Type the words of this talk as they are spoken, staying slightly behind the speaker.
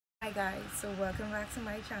Hi guys, so welcome back to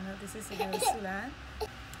my channel. This is your girl Sulan,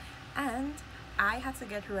 and I had to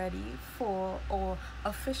get ready for our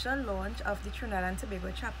official launch of the Trinidad and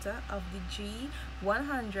Tobago chapter of the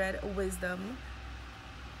G100 Wisdom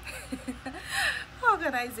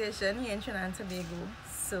organization here in Trinidad and Tobago.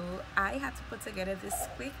 So I had to put together this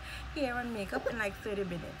quick hair and makeup in like 30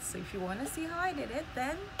 minutes. So if you want to see how I did it,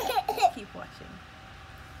 then keep watching.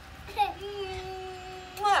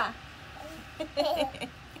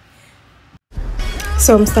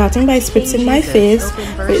 So I'm starting by spritzing my face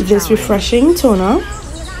with this refreshing toner,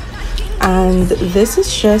 and this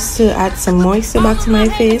is just to add some moisture back to my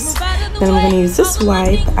face. Then I'm going to use this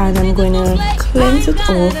wipe and I'm going to cleanse it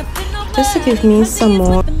off just to give me some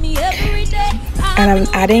more. And I'm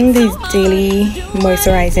adding the daily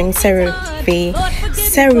moisturizing CeraVe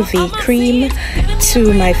cream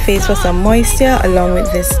to my face for some moisture, along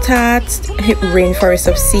with this Tarte Rainforest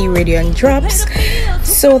of Sea Radiant drops,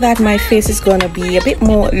 so that my face is going to be a bit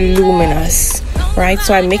more luminous, right?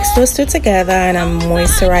 So I mix those two together and I'm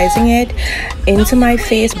moisturizing it into my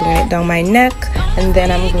face, bring it down my neck, and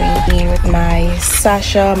then I'm going in with my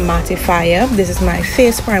Sasha mattifier. This is my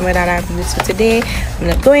face primer that I've used for today. I'm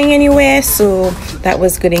not going anywhere, so that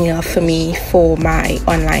was good enough for me for my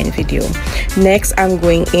online video. Next, I'm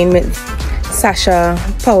going in with Sasha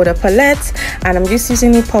powder palette, and I'm just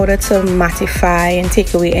using the powder to mattify and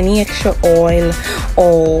take away any extra oil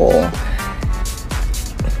or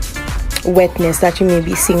wetness that you may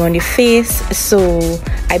be seeing on the face. So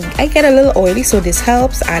I get a little oily, so this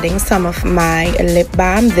helps. Adding some of my lip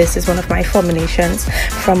balm. This is one of my formulations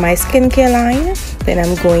from my skincare line. Then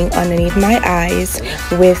I'm going underneath my eyes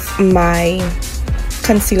with my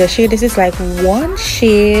concealer shade. This is like one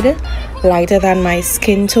shade lighter than my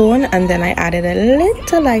skin tone, and then I added a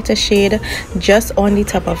little lighter shade just on the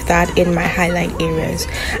top of that in my highlight areas.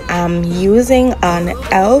 I'm using an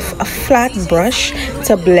e.l.f. flat brush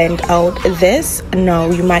to blend out this.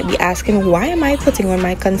 Now you might be asking, why am I putting on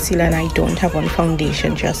my concealer and I don't have on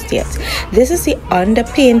foundation just yet? This is the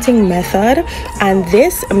underpainting method, and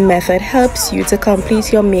this method helps you to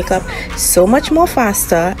complete your makeup so much more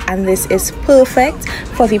faster, and this is perfect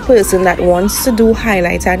for the person that wants to do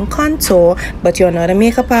highlight and contour, but you're not a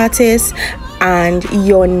makeup artist and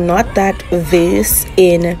you're not that versed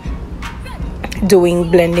in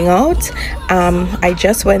doing blending out. I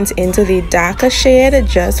just went into the darker shade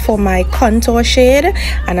just for my contour shade,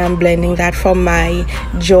 and I'm blending that from my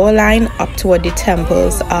jawline up toward the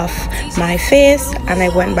temples of my face, and I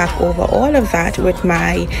went back over all of that with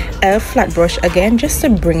my e.l.f. flat brush again just to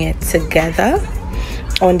bring it together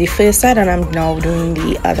on the first side, and I'm now doing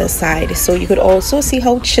the other side. So you could also see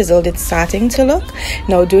how chiseled it's starting to look.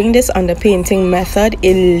 Now doing this underpainting method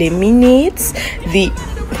eliminates the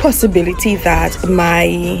possibility that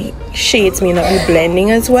my shades may not be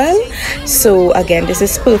blending as well. So again, this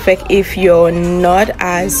is perfect if you're not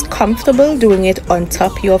as comfortable doing it on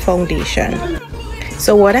top your foundation.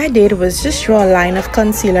 So what I did was just draw a line of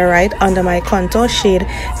concealer right under my contour shade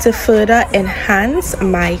to further enhance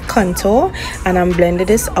my contour, and I'm blending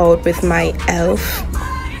this out with my e.l.f.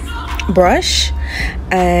 brush.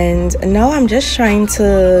 And now I'm just trying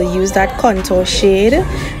to use that contour shade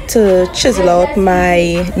to chisel out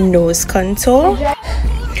my nose contour.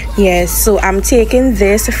 Yes, so I'm taking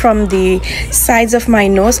this from the sides of my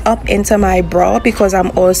nose up into my brow, because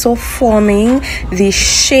I'm also forming the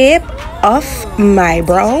shape of my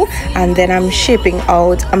brow, and then I'm shaping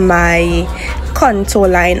out my contour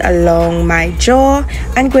line along my jaw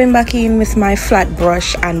and going back in with my flat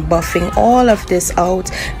brush and buffing all of this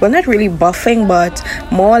out. Well, not really buffing, but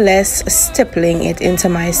more or less stippling it into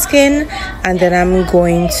my skin, and then I'm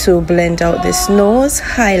going to blend out this nose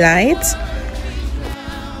highlight.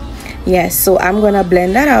 Yes, so I'm gonna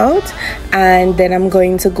blend that out, and then I'm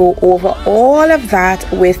going to go over all of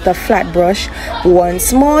that with the flat brush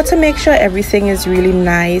once more to make sure everything is really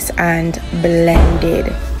nice and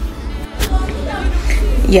blended.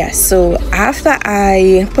 Yes, so after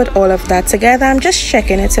I put all of that together, I'm just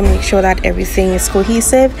checking it to make sure that everything is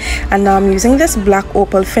cohesive. And now I'm using this black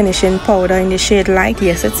opal finishing powder in the shade Light.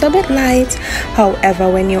 Yes, it's a bit light, however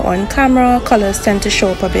when you're on camera, colors tend to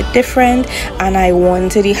show up a bit different, and I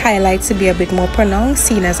wanted the highlights to be a bit more pronounced,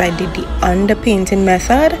 seeing as I did the underpainting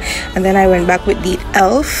method. And then I went back with the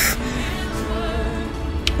e.l.f.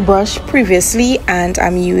 brush previously, and I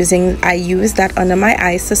used that under my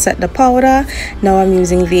eyes to set the powder. Now I'm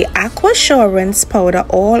using the Aquasurance powder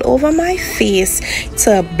all over my face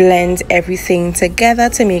to blend everything together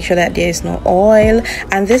to make sure that there is no oil,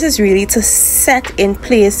 and this is really to set in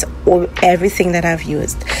place everything that I've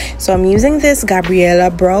used. So I'm using this Gabriella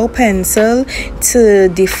brow pencil to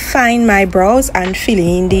define my brows and fill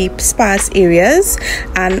in the sparse areas,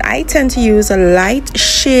 and I tend to use a light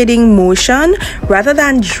shading motion rather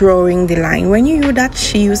than drawing the line. When you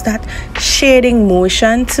use that shading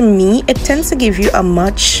motion, to me it tends to give you a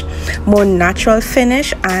much more natural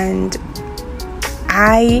finish, and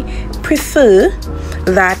I prefer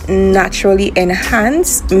that naturally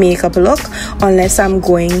enhanced makeup look unless I'm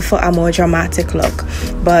going for a more dramatic look.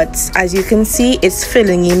 But as you can see, it's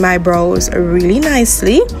filling in my brows really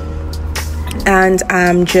nicely, and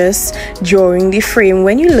I'm just drawing the frame.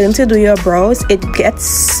 When you learn to do your brows, it gets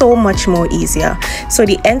so much more easier. So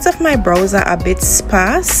the ends of my brows are a bit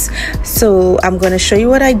sparse, so I'm going to show you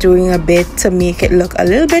what I'm doing a bit to make it look a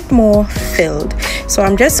little bit more filled. So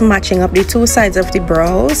I'm just matching up the two sides of the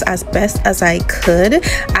brows as best as I could.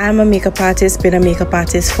 I'm a makeup artist, been a makeup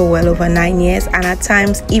artist for well over 9 years, and at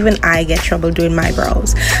times even I get trouble doing my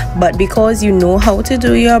brows. But because you know how to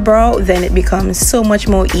do your brow, then it becomes so much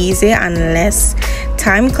more easier and less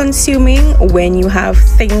time consuming when you have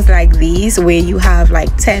things like these where you have like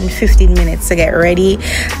 10-15 minutes to get ready.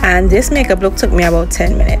 And this makeup look took me about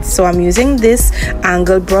 10 minutes. So I'm using this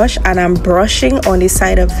angle brush and I'm brushing on the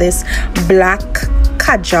side of this black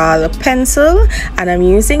kajal pencil, and I'm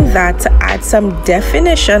using that to add some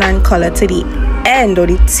definition and color to the end or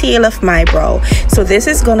the tail of my brow. So this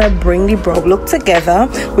is gonna bring the brow look together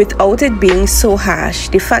without it being so harsh.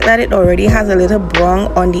 The fact that it already has a little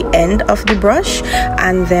brown on the end of the brush,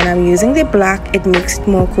 and then I'm using the black, it makes it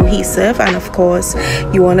more cohesive. And of course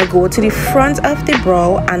you want to go to the front of the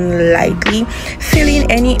brow and lightly fill in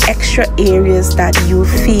any extra areas that you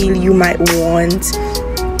feel you might want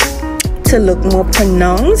to look more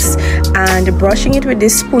pronounced, and brushing it with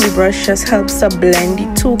this spoolie brush just helps to blend the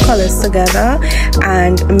two colors together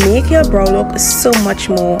and make your brow look so much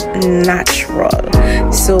more natural.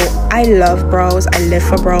 So I love brows, I live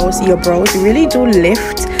for brows. Your brows really do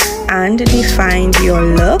lift and define your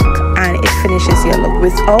look, and it finishes your look.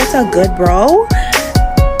 Without a good brow,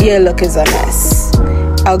 your look is a mess.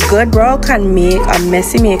 A good brow can make a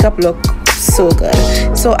messy makeup look so good.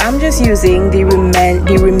 So I'm just using the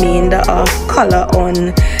remainder of color on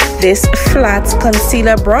this flat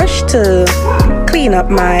concealer brush to clean up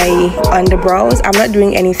my underbrows. I'm not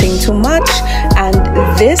doing anything too much, and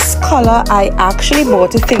this color I actually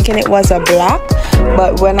bought it thinking it was a black,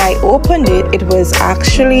 but when I opened it, it was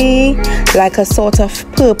actually like a sort of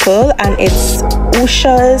purple, and it's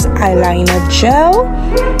Usha's eyeliner gel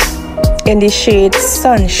in the shade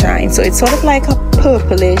Sunshine. So it's sort of like a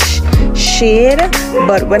purplish shade,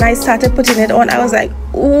 but when I started putting it on, I was like,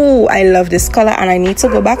 ooh, I love this color, and I need to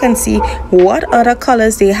go back and see what other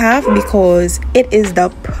colors they have, because it is the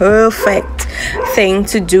perfect thing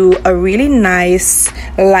to do a really nice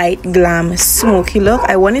light glam smoky look.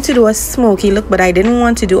 I wanted to do a smoky look, but I didn't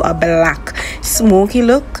want to do a black smoky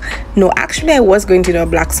look. No, actually I was going to do a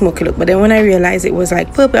black smoky look, but then when I realized it was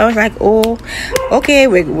like purple, I was like, oh, okay,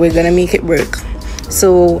 we're gonna make it work.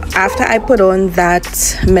 So after I put on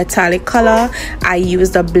that metallic color, I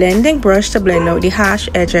used a blending brush to blend out the harsh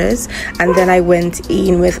edges, and then I went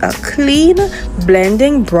in with a clean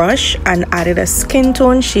blending brush and added a skin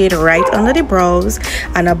tone shade right under the brows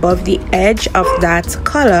and above the edge of that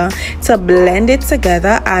color to blend it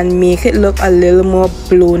together and make it look a little more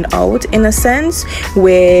blown out, in a sense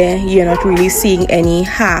where you're not really seeing any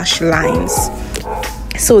harsh lines.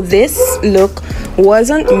 So this look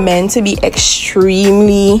wasn't meant to be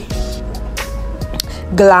extremely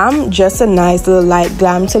glam, just a nice little light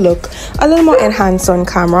glam to look a little more enhanced on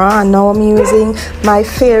camera. And now I'm using my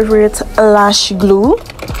favorite lash glue,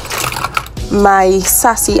 my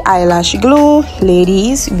Sassy eyelash glue.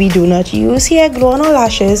 Ladies, we do not use hair glue on our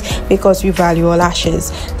lashes because we value our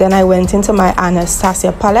lashes. Then I went into my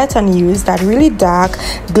Anastasia palette and used that really dark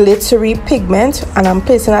glittery pigment, and I'm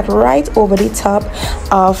placing that right over the top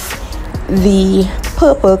of the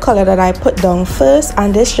purple color that I put down first,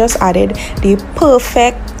 and this just added the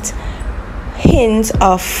perfect hint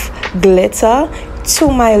of glitter to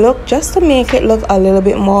my look, just to make it look a little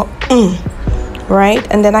bit more right.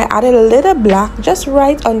 And then I added a little black just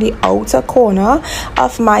right on the outer corner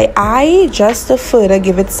of my eye, just to further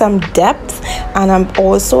give it some depth. And I'm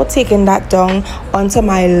also taking that down onto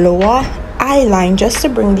my lower eye line just to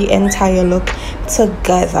bring the entire look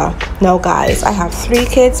together. Now guys, I have 3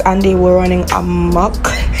 kids and they were running amok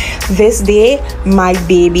this day. My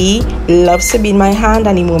baby loves to be in my hand,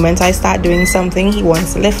 and the moment I start doing something, he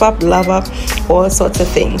wants to lift up, love up, all sorts of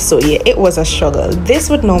things. So yeah, it was a struggle. This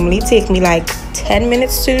would normally take me like 10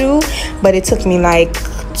 minutes to do, but it took me like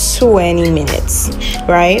 20 minutes,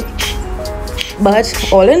 right?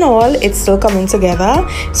 but all in all, it's still coming together.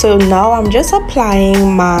 So now I'm just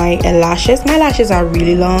applying my lashes. My lashes are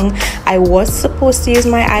really long. I was supposed to use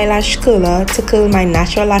my eyelash curler to curl my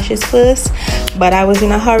natural lashes first, but I was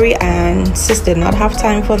in a hurry and sis did not have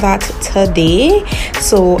time for that today.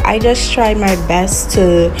 So I just tried my best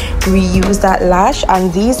to reuse that lash,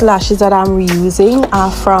 and these lashes that I'm reusing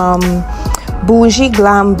are from Boujet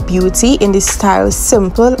Glam Beauty in the style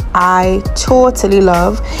Simple. I totally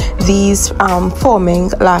love these forming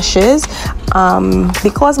lashes.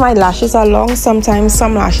 Because my lashes are long, sometimes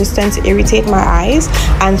some lashes tend to irritate my eyes,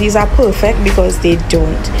 and these are perfect because they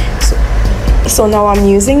don't. So now I'm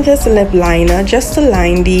using this lip liner just to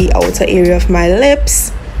line the outer area of my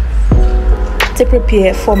lips to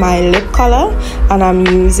prepare for my lip color, and I'm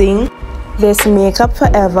using this Makeup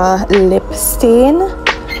Forever lip stain.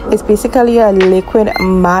 It's basically a liquid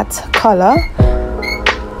matte color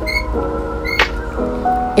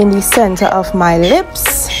in the center of my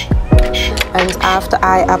lips, and after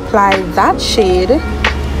I apply that shade,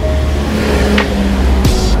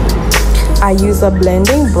 I use a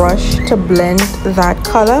blending brush to blend that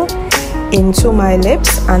color into my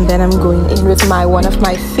lips, and then I'm going in with one of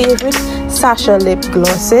my favorite Sasha lip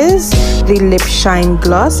glosses, the Lip Shine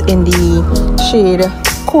gloss in the shade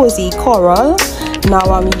Cozy Coral. Now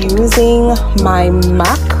I'm using my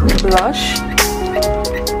MAC blush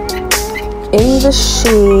in the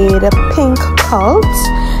shade Pink Cult,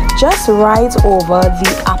 just right over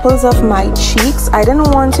the apples of my cheeks. I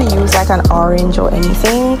didn't want to use like an orange or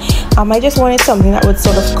anything. I just wanted something that would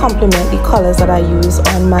sort of complement the colors that I use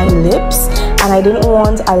on my lips, and I didn't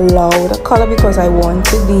want a loud color because I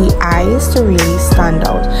wanted the eyes to really stand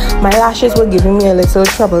out. My lashes were giving me a little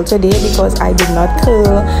trouble today because I did not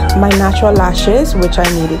curl my natural lashes, which I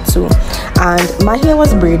needed to, and my hair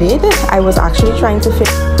was braided. I was actually trying to fit.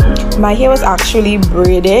 My hair was actually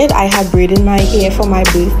braided. I had braided my hair for my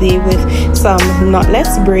birthday with some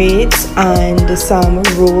knotless braids and some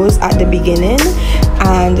rose at the beginning,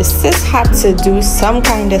 and sis had to do some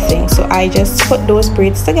kind of thing, so I just put those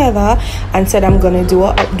braids together and said I'm gonna do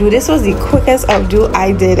a updo. This was the quickest updo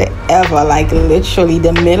I did ever. Like literally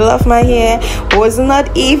the middle of my hair was not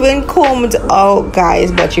even combed out,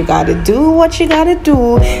 guys, but you gotta do what you gotta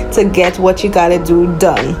do to get what you gotta do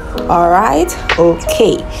done. All right,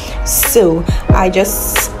 okay, so I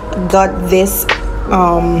just got this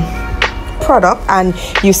product, and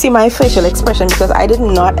you see my facial expression because I did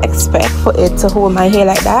not expect for it to hold my hair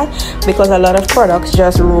like that, because a lot of products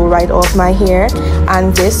just roll right off my hair,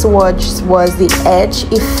 and this was the Edge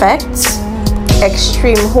Effect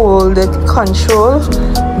Extreme Hold Control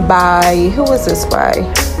by, who is this by?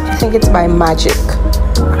 I think it's by Magic.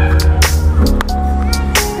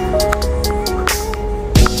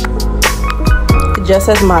 Just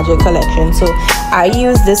as Magic collection. So I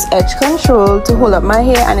use this edge control to hold up my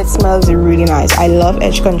hair, and it smells really nice. I love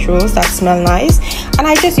edge controls that smell nice, and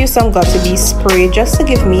I just use some Got2b spray just to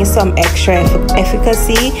give me some extra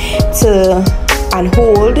efficacy and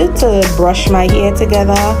hold to brush my hair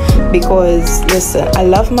together, because listen, I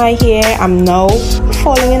love my hair. I'm now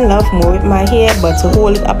falling in love more with my hair, but to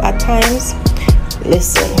hold it up at times,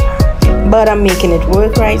 listen, but I'm making it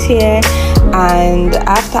work right here. And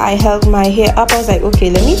after I held my hair up, I was like, okay,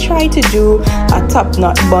 let me try to do a top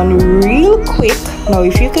knot bun real quick. Now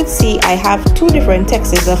if you could see, I have two different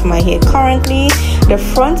textures of my hair currently. The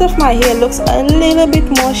front of my hair looks a little bit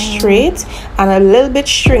more straight and a little bit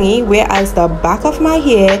stringy, whereas the back of my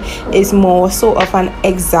hair is more so of an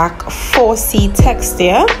exact 4C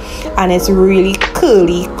texture, and it's really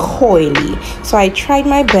curly, coily. So I tried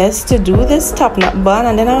my best to do this top knot bun,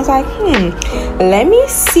 and then I was like, let me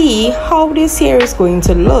see how this hair is going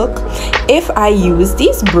to look if I use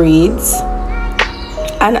these braids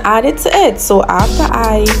and add it to it. So after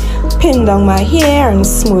I pinned down my hair and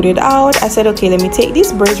smooth it out, I said, okay, let me take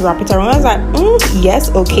these braids, wrap it around. I was like,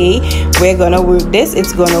 yes, okay, we're gonna work this.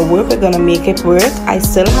 It's gonna work. We're gonna make it work. I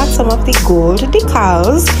still had some of the gold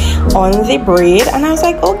decals on the braid, and I was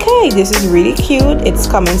like, okay, this is really cute. It's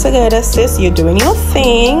coming together, sis. You're doing your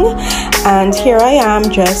thing. And here I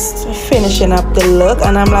am just finishing up the look,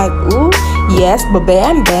 and I'm like, ooh, yes, but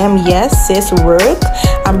bam, bam, yes, sis, work.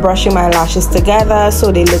 I'm brushing my lashes together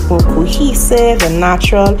so they look more cohesive and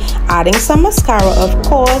natural, adding some mascara, of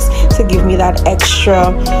course, to give me that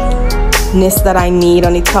extra-ness that I need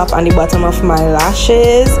on the top and the bottom of my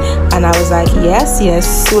lashes. And I was like, yes,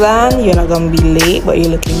 Sulan, you're not gonna be late, but you're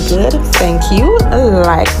looking good. Thank you.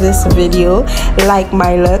 Like this video, like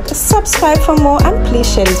my look, subscribe for more, and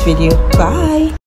please share this video. Bye.